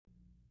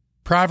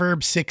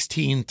Proverbs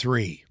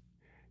 16:3.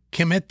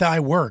 Commit thy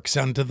works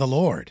unto the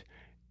Lord,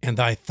 and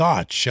thy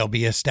thoughts shall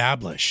be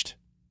established.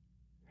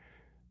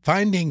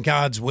 Finding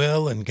God's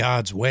will and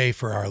God's way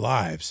for our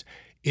lives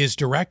is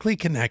directly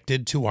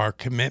connected to our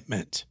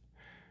commitment.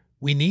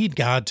 We need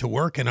God to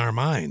work in our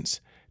minds,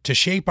 to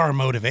shape our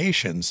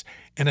motivations,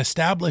 and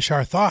establish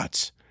our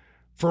thoughts,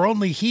 for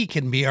only He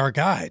can be our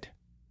guide.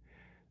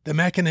 The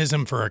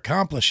mechanism for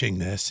accomplishing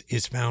this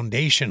is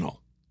foundational.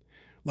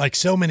 Like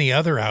so many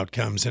other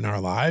outcomes in our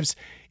lives,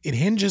 it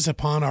hinges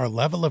upon our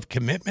level of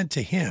commitment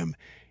to Him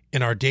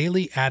in our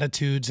daily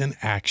attitudes and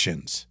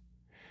actions.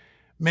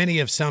 Many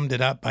have summed it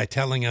up by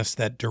telling us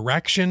that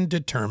direction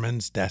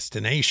determines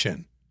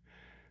destination.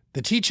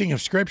 The teaching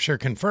of Scripture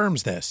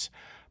confirms this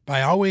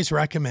by always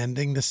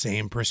recommending the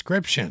same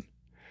prescription.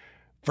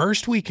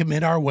 First, we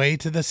commit our way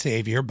to the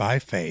Savior by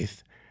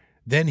faith,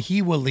 then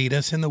He will lead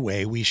us in the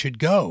way we should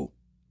go.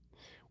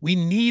 We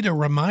need a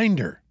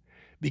reminder,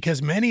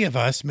 because many of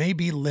us may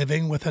be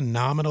living with a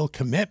nominal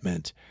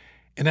commitment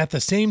and at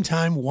the same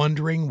time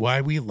wondering why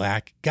we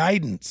lack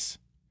guidance.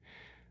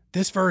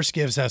 This verse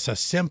gives us a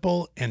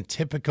simple and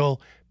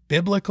typical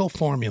biblical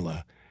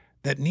formula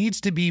that needs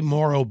to be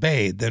more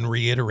obeyed than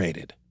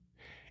reiterated.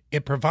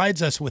 It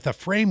provides us with a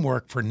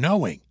framework for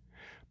knowing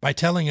by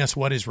telling us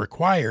what is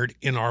required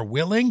in our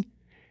willing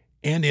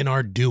and in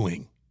our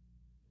doing.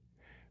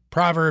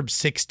 Proverbs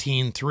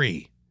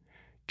 16:3.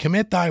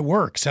 Commit thy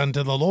works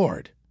unto the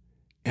Lord,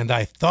 and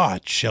thy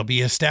thoughts shall be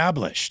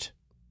established.